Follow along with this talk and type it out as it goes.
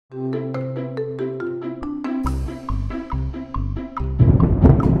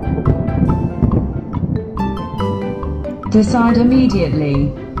Decide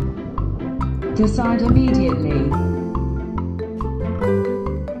immediately. Decide immediately.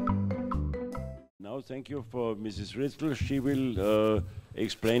 Now thank you for Mrs. Writzl. She will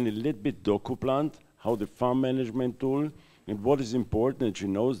explain a little bit Dokuplant, how the farm management tool, and what is important, and she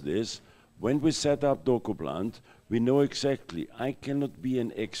knows this, when we set up Dokuplant, we know exactly, I cannot be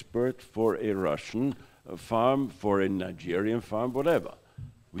an expert for a Russian farm, for a Nigerian farm, whatever.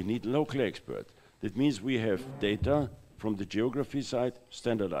 We need local expert. That means we have data from the geography side,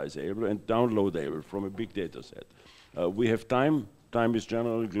 standardizable and downloadable from a big data set. We have time is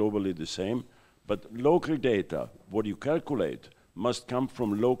generally globally the same, but local data, what you calculate, must come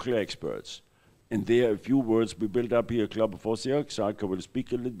from local experts. And there are a few words we built up here, Club of Osiak, Sarka will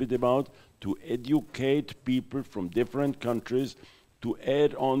speak a little bit about, to educate people from different countries to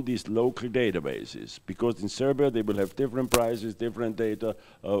add on these local databases. Because in Serbia, they will have different prices, different data,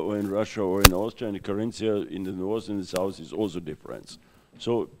 or in Russia or in Austria, and in Carinthia, in the north and the south is also different.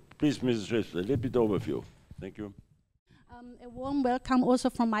 So please, Mrs. Writzl, a little bit overview. Thank you. A warm welcome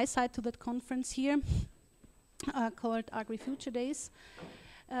also from my side to that conference here called AgriFuture Days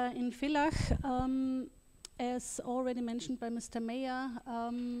in Villach. As already mentioned by Mr. Mayer,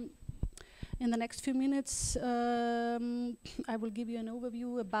 in the next few minutes I will give you an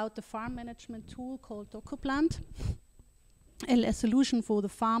overview about the farm management tool called Dokuplant, a solution for the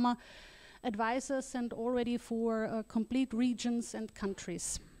farmer, advisors, and already for complete regions and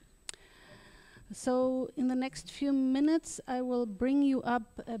countries. So in the next few minutes I will bring you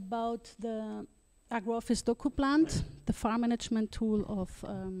up about the AgriFuture Dokuplant, the farm management tool of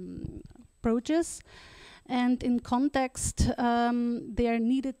produce, and in context there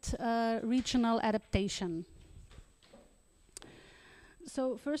needed regional adaptation.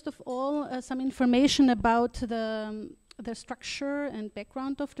 So first of all, some information about the structure and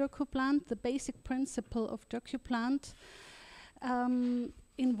background of Dokuplant. The basic principle of Dokuplant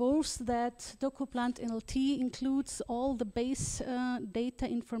involves that Dokuplant NLT includes all the base data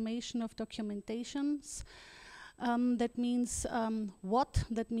information of documentations. That means what,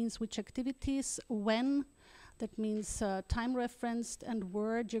 that means which activities, when, that means time referenced, and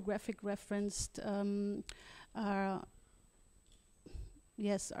where geographic referenced are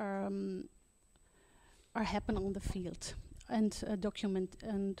happen on the field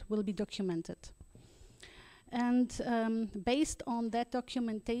and will be documented. And based on that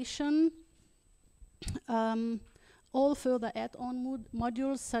documentation, all further add-on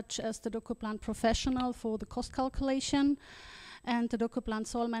modules such as the Dokuplant Professional for the cost calculation and the Dokuplant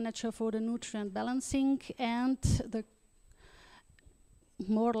Soil Manager for the nutrient balancing, and the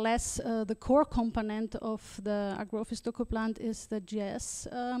more or less the core component of the AgriFuture Dokuplant is the GIS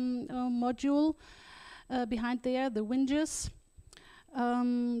module behind there, the winges,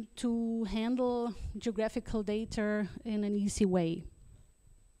 to handle geographical data in an easy way.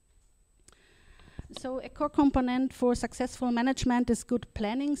 So a core component for successful management is good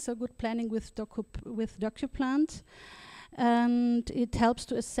planning, so good planning with Dokuplant. And it helps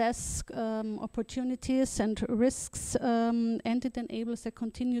to assess opportunities and risks, and it enables a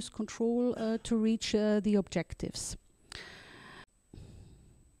continuous control to reach the objectives.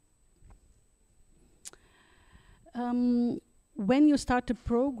 When you start the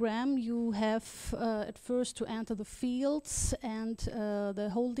program, you have at first to enter the fields and the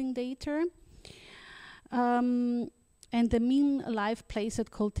holding data, and the mean live place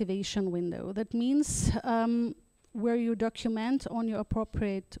at cultivation window. That means where you document on your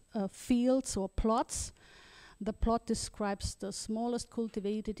appropriate fields or plots. The plot describes the smallest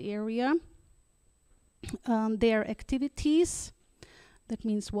cultivated area, their activities, that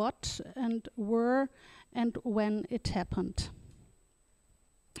means what and where and when it happened.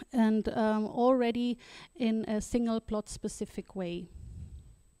 And already in a single plot specific way.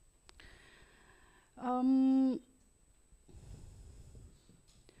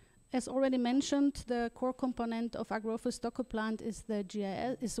 As already mentioned, the core component of AgriFuture Dokuplant is the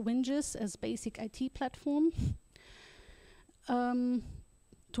GIS, is Winges as basic IT platform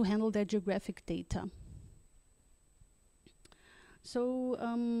to handle their geographic data. So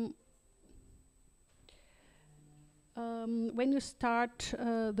when you start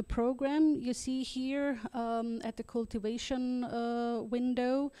the program, you see here at the cultivation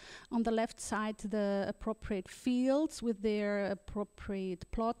window on the left side the appropriate fields with their appropriate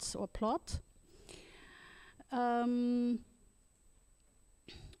plots or plot. And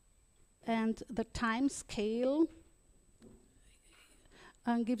the time scale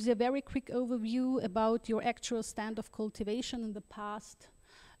gives you a very quick overview about your actual stand of cultivation in the past,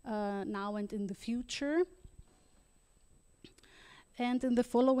 now and in the future. And in the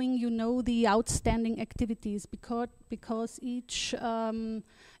following, you know the outstanding activities, because each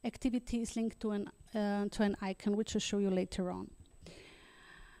activity is linked to an icon, which I'll show you later on.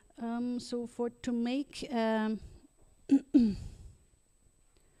 So to make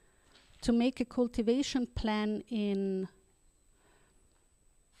to make a cultivation plan in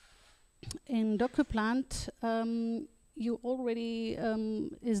Dokuplant, you already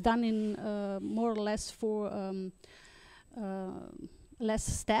is done in more or less for less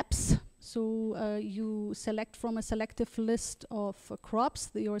steps. So you select from a selective list of crops,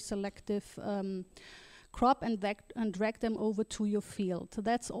 your selective crop, and drag them over to your field. So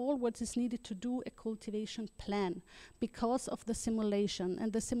that's all what is needed to do a cultivation plan because of the simulation.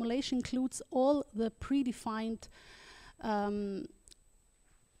 And the simulation includes all the predefined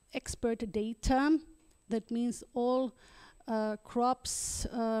expert data. That means all crops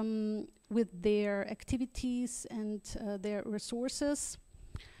with their activities and their resources.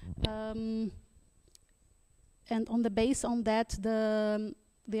 And on the base on that,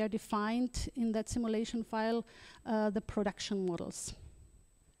 they are defined in that simulation file, the production models.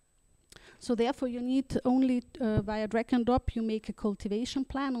 So therefore you need only via drag and drop, you make a cultivation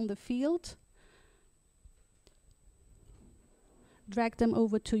plan on the field, drag them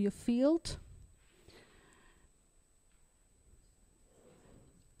over to your field,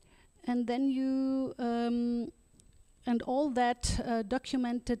 and then you and all that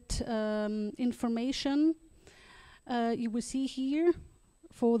documented information you will see here.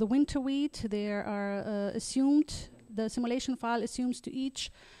 For the winter wheat, there are assumed, the simulation file assumes to each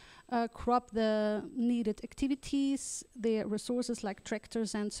crop the needed activities, their resources like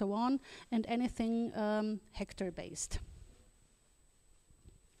tractors and so on, and anything hectare-based.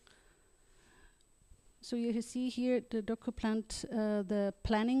 So you see here the Dokuplant, the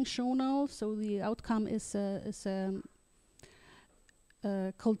planning journal. So the outcome is a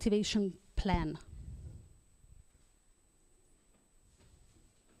cultivation plan.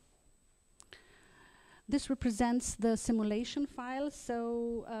 This represents the simulation file.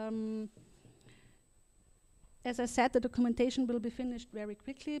 So as I said, the documentation will be finished very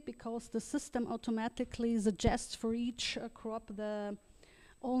quickly because the system automatically suggests for each crop the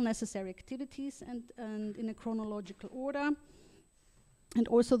all necessary activities and in a chronological order, and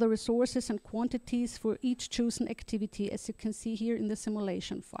also the resources and quantities for each chosen activity, as you can see here in the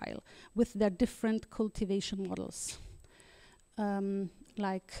simulation file, with their different cultivation models.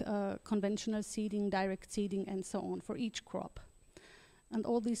 Like conventional seeding, direct seeding, and so on for each crop. And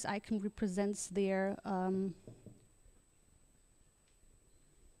all these icon represents their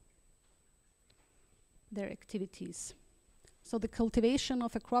activities. So the cultivation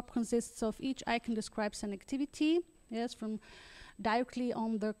of a crop consists of each icon describes an activity, yes, from directly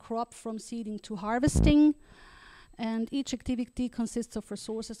on the crop from seeding to harvesting, and each activity consists of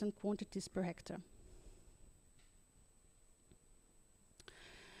resources and quantities per hectare.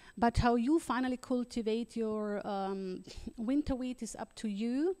 But how you finally cultivate your winter wheat is up to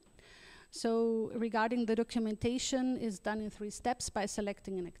you. So regarding the documentation is done in 3 steps by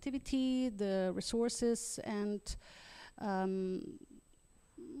selecting an activity, the resources, and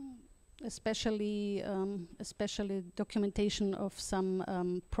especially documentation of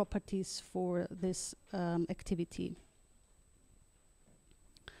some properties for this activity.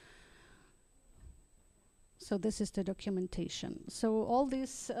 So this is the documentation. So all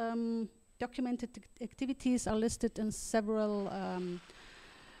these documented activities are listed in several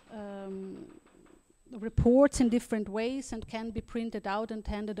reports in different ways and can be printed out and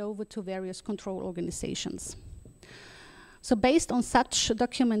handed over to various control organizations. So based on such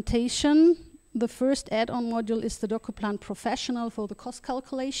documentation, the first add-on module is the Dokuplant Professional for the cost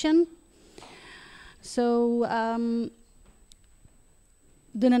calculation. So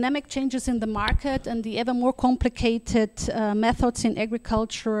the dynamic changes in the market and the ever more complicated methods in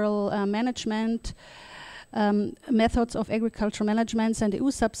agricultural management, methods of agricultural management and EU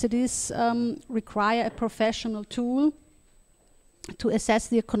subsidies require a professional tool to assess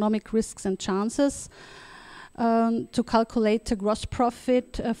the economic risks and chances, to calculate the gross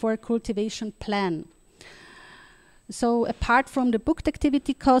profit for a cultivation plan. So apart from the booked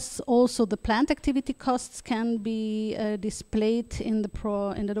activity costs, also the plant activity costs can be displayed in the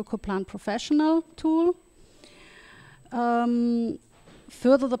Dokuplant Professional tool.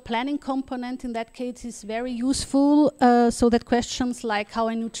 Further, the planning component in that case is very useful, so that questions like how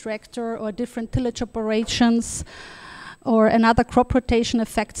a new tractor or different tillage operations or another crop rotation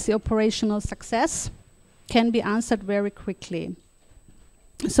affects the operational success can be answered very quickly.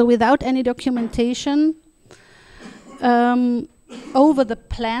 So without any documentation, over the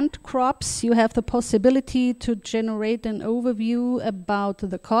plant crops, you have the possibility to generate an overview about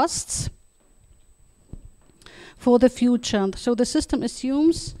the costs for the future. So the system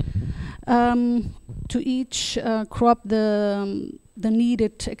assumes to each crop the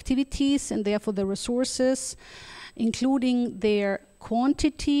needed activities and therefore the resources, including their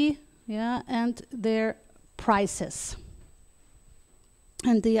quantity, and their prices.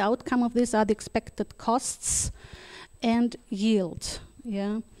 And the outcome of this are the expected costs and yield,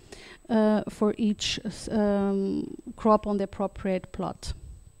 for each crop on the appropriate plot.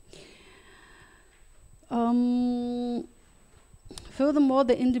 Furthermore,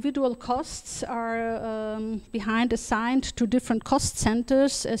 the individual costs are behind assigned to different cost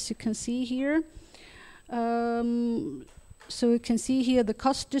centers, as you can see here. So you can see here the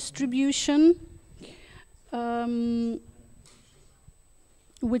cost distribution,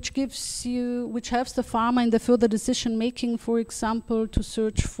 which helps the farmer in the further decision making, for example, to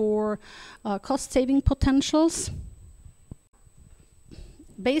search for cost saving potentials.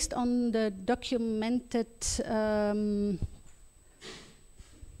 Based on the documentation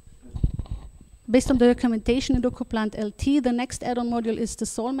in Dokuplant LT, the next add-on module is the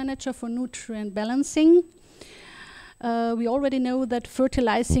Soil Manager for nutrient balancing. We already know that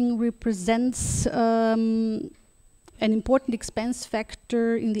fertilizing represents an important expense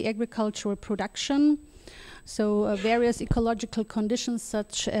factor in the agricultural production. So various ecological conditions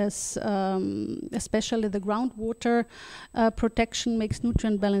such as especially the groundwater protection makes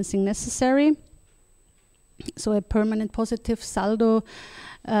nutrient balancing necessary. So a permanent positive saldo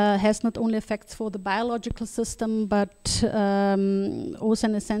has not only effects for the biological system, but also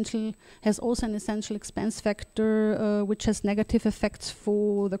an essential expense factor which has negative effects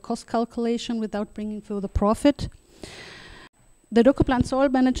for the cost calculation without bringing further profit. The Dokuplant Soil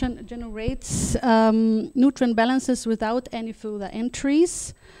Manager generates nutrient balances without any further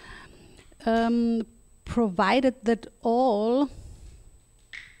entries, provided that all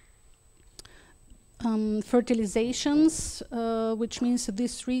fertilizations, which means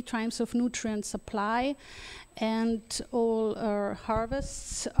these 3 times of nutrient supply, and all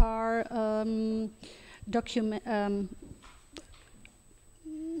harvests are documented,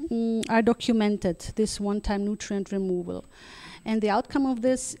 this one-time nutrient removal. And the outcome of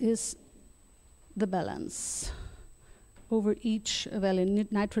this is the balance over each value,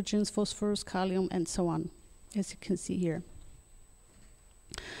 nitrogens, phosphorus, kalium, and so on, as you can see here.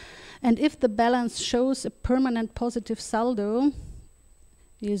 And if the balance shows a permanent positive saldo,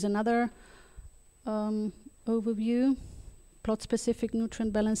 here's another overview, plot-specific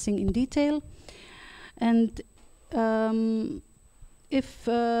nutrient balancing in detail. And if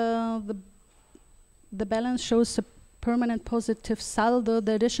the balance shows a permanent positive saldo,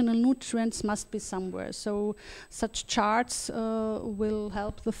 the additional nutrients must be somewhere. So such charts will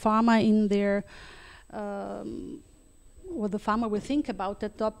help the farmer in their or the farmer will think about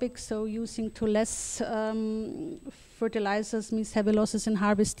that topic. So using too less fertilizers means heavy losses in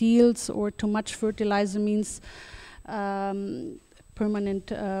harvest yields, or too much fertilizer means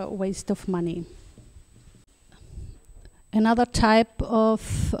permanent waste of money. Another type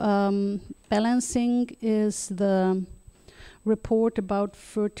of balancing is the report about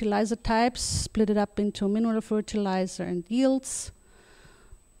fertilizer types, split it up into mineral fertilizer and yields.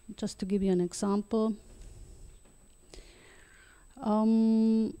 Just to give you an example.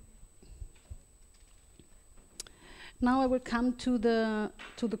 Now I will come to the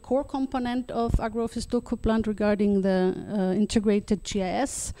core component of AgriFuture Dokuplant regarding the integrated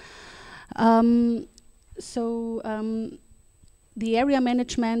GIS. The area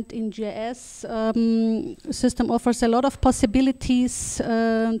management in GIS system offers a lot of possibilities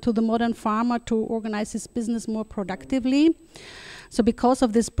to the modern farmer to organize his business more productively. So because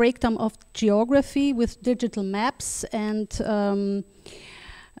of this breakdown of geography with digital maps and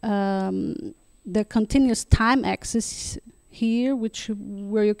the continuous time axis here,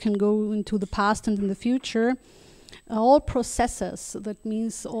 where you can go into the past and in the future, all processes, that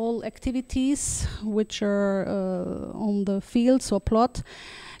means all activities which are on the fields or plot,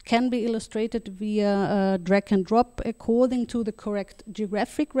 can be illustrated via drag and drop according to the correct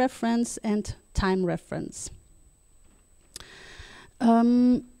geographic reference and time reference.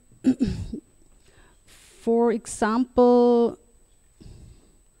 For example,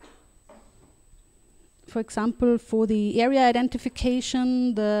 for the area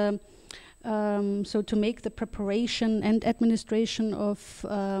identification, so to make the preparation and administration of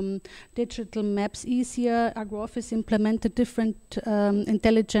digital maps easier, AgriFuture implemented different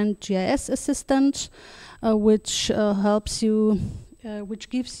intelligent GIS assistants, which helps you which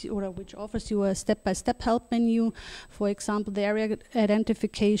gives you, or which offers you a step-by-step help menu. For example, the area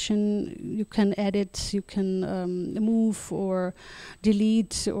identification, you can edit, you can move or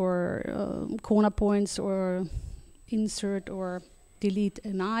delete, or corner points, or insert or delete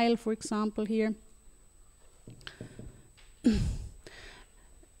an aisle, for example, here.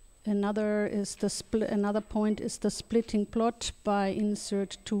 Another point is the splitting plot by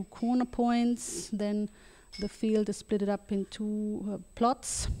insert 2 corner points. Then the field is split up in 2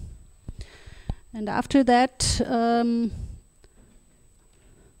 plots. And after that,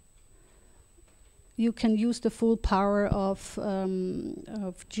 you can use the full power of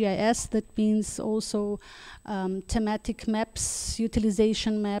GIS. That means also thematic maps,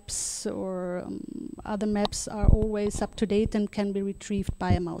 utilization maps, or other maps are always up to date and can be retrieved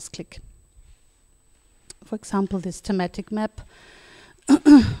by a mouse click. For example, this thematic map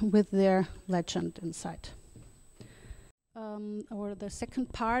with their legend inside. Or the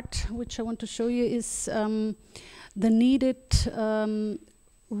second part, which I want to show you, is the needed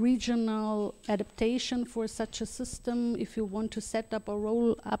regional adaptation for such a system. If you want to set up or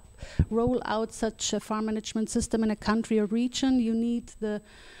roll out such a farm management system in a country or region, you need the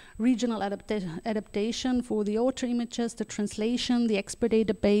regional adaptation for the auto images, the translation, the expert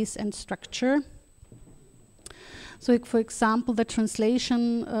database, and structure. So, for example, the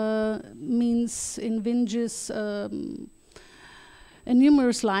translation means in Vinges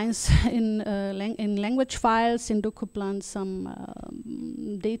numerous lines in language files, in Dokuplant some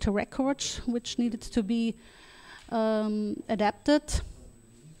data records which needed to be adapted.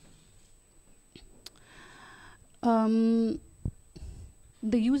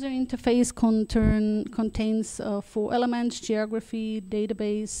 The user interface contains 4 elements: geography,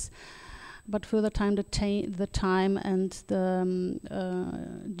 database, but further time the time and the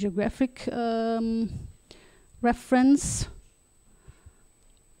geographic reference.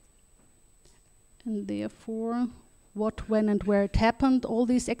 And therefore, what, when, and where it happened, all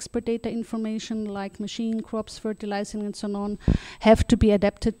these expert data information like machine, crops, fertilizing, and so on, have to be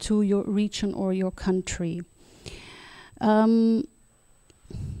adapted to your region or your country.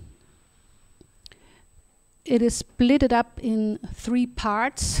 It is split up in 3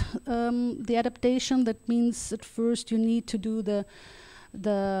 parts, the adaptation. That means at first you need to do the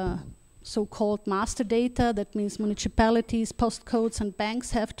so-called master data. That means municipalities, postcodes, and banks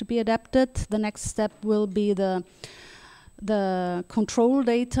have to be adapted. The next step will be the control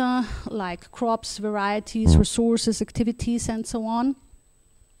data, like crops, varieties, resources, activities, and so on.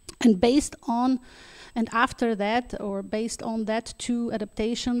 And after that, or based on that 2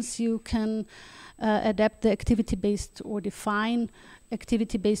 adaptations, you can adapt the activity-based or define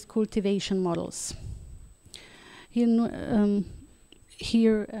activity-based cultivation models.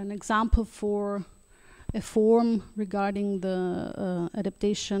 Here an example for a form regarding the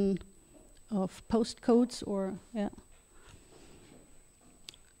adaptation of postcodes, or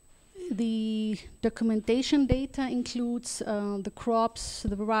the documentation data includes the crops,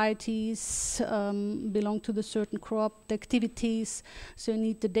 the varieties belong to the certain crop, the activities, so you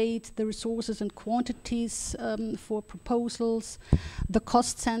need the date, the resources and quantities for proposals, the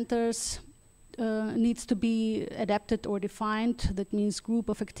cost centers needs to be adapted or defined. That means group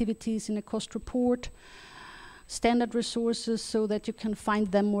of activities in a cost report. Standard resources, so that you can find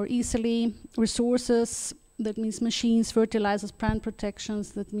them more easily. Resources, that means machines, fertilizers, plant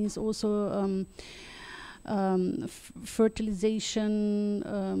protections. That means also fertilization,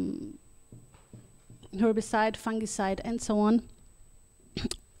 herbicide, fungicide, and so on.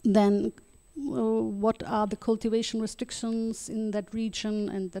 Then what are the cultivation restrictions in that region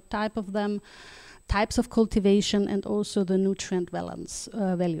and the type of them, types of cultivation, and also the nutrient balance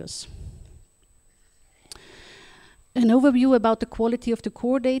values. An overview about the quality of the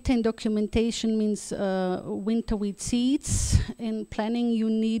core data in documentation means winter wheat seeds. In planning, you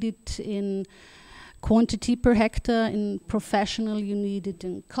need it in quantity per hectare. In professional, you need it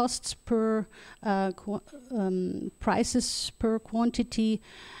in costs per prices per quantity.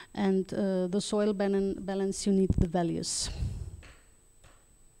 And the soil balance, you need the values.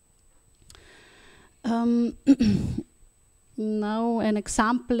 Now an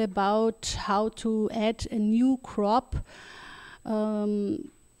example about how to add a new crop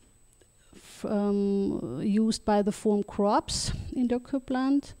used by the form crops in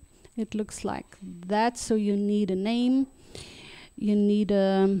Dokuplant. It looks like that. So you need a name, you need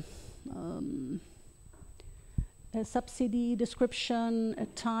a subsidy description, a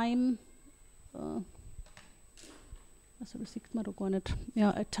time.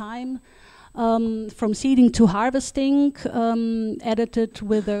 A time from seeding to harvesting, edited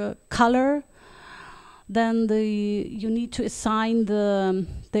with a color. Then you need to assign the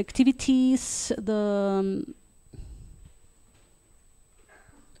activities, the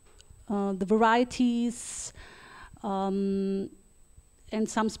varieties, and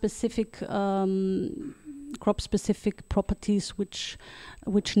some specific crop-specific properties which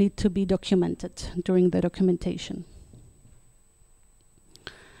need to be documented during the documentation.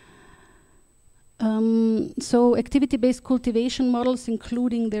 So activity-based cultivation models,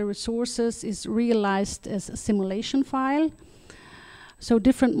 including their resources, is realized as a simulation file. So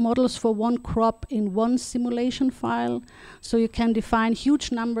different models for one crop in one simulation file. So you can define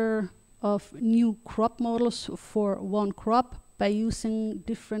huge number of new crop models for one crop by using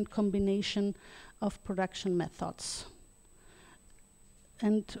different combination of production methods.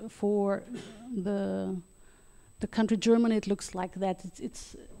 And for the country Germany, it looks like that.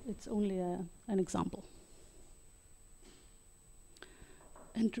 It's only an example.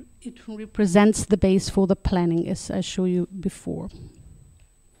 And it represents the base for the planning, as I showed you before.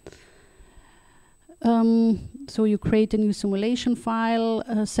 So you create a new simulation file,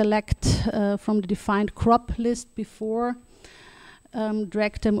 select from the defined crop list before,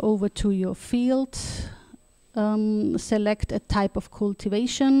 drag them over to your field, select a type of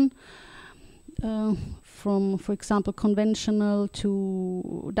cultivation, from, for example, conventional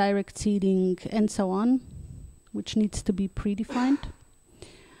to direct seeding and so on, which needs to be predefined.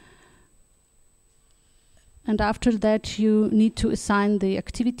 And after that, you need to assign the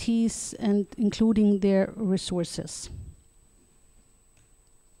activities and including their resources.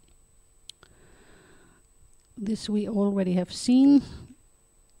 This we already have seen,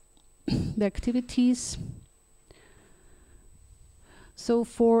 the activities. So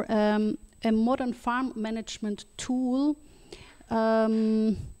for a modern farm management tool,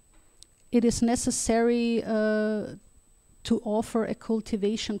 it is necessary to offer a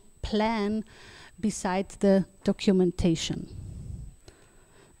cultivation plan besides the documentation.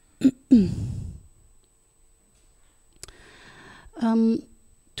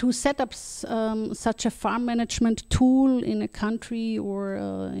 To set up such a farm management tool in a country or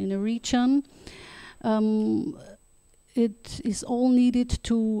in a region, it is all needed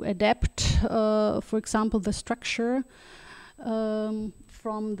to adapt, for example, the structure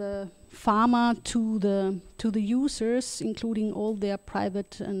from the farmer to the users, including all their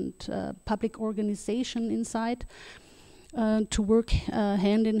private and public organization inside, to work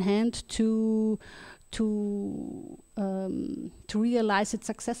hand in hand to realize it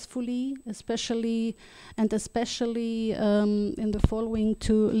successfully, especially in the following,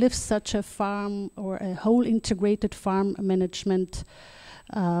 to live such a farm or a whole integrated farm management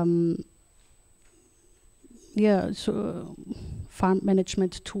farm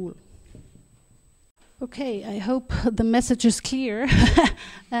management tool. Okay, I hope the message is clear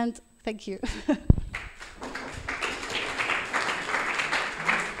and thank you.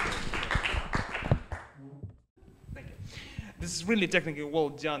 This is really technically well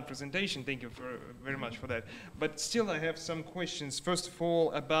done presentation. Thank you very much for that. But still I have some questions. First of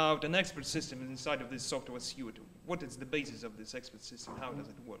all, about an expert system inside of this software suite. What is the basis of this expert system? How does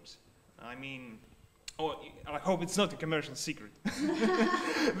it work? I mean, I hope it's not a commercial secret.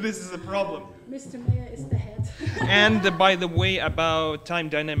 This is a problem. Mr. Mayor is the head. And by the way, about time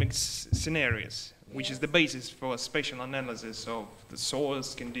dynamics scenarios, which is the basis for spatial analysis of the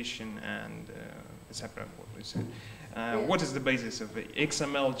source condition and etc. What is the basis of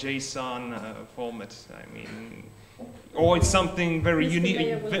XML, JSON format? I mean, or it's something very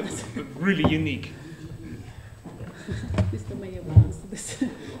unique, really unique. Mr. Mayor will answer this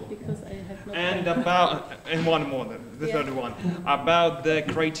because I have not. And one more, the third one, about the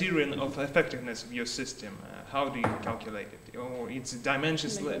criterion of effectiveness of your system. How do you calculate it? Or it's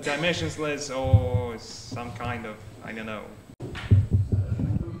dimensionless, or some kind of, I don't know.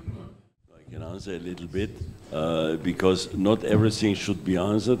 I can answer a little bit. Because not everything should be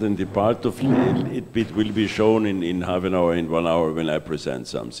answered, and the part of it will be shown in half an hour, in 1 hour when I present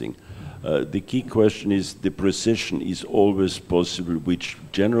something. The key question is the precision is always possible, which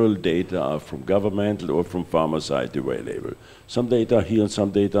general data are from governmental or from farmer side available. Some data are here and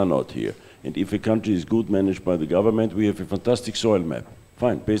some data are not here. And if a country is good managed by the government, we have a fantastic soil map.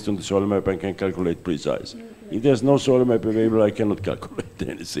 Fine, based on the soil map I can calculate precise. If there's no soil map available, I cannot calculate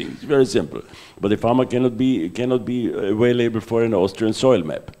anything. It's very simple. But the farmer cannot be available for an Austrian soil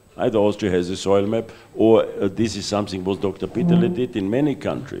map. Either Austria has a soil map, or this is something what Dr. Peterle did in many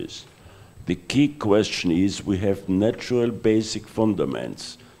countries. The key question is we have natural basic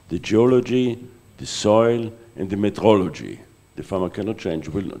fundaments, the geology, the soil, and the meteorology. The farmer cannot change,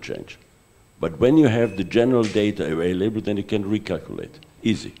 will not change. But when you have the general data available, then you can recalculate.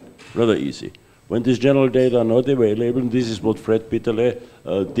 Easy, rather easy. When these general data are not available, and this is what Fred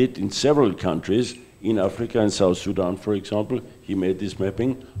Bitterle did in several countries, in Africa and South Sudan, for example, he made this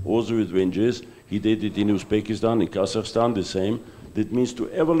mapping, also with ranges. He did it in Uzbekistan, in Kazakhstan, the same. That means to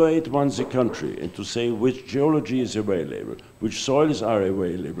evaluate once a country and to say which geology is available, which soils are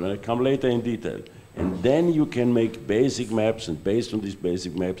available, and I come later in detail. And then you can make basic maps, and based on these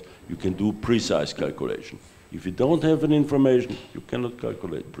basic maps, you can do precise calculation. If you don't have any information, you cannot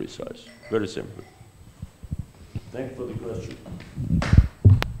calculate precise. Very simple. Thanks for the question.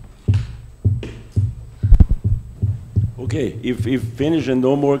 Okay, if finished and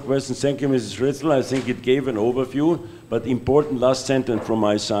no more questions, thank you, Mrs. Writzl. I think it gave an overview, but important last sentence from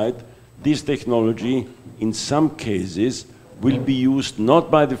my side. This technology, in some cases, will be used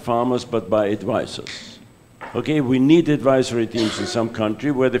not by the farmers, but by advisors. Okay, we need advisory teams in some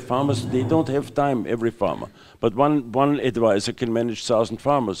country where the farmers, they don't have time, every farmer. But one advisor can manage 1,000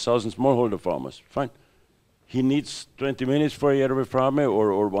 farmers, 1,000 smallholder farmers, fine. He needs 20 minutes for every farmer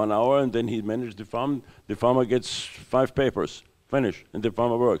or 1 hour, and then he manages the farm. The farmer gets 5 papers, finish, and the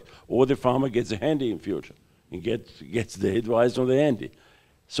farmer works. Or the farmer gets a handy in future and gets the advice on the handy.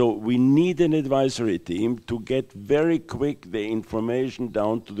 So we need an advisory team to get very quick the information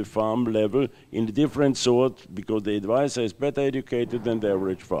down to the farm level in a different sort, because the advisor is better educated than the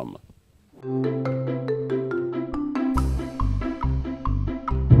average farmer.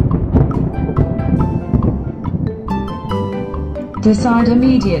 Decide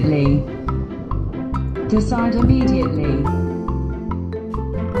immediately. Decide immediately.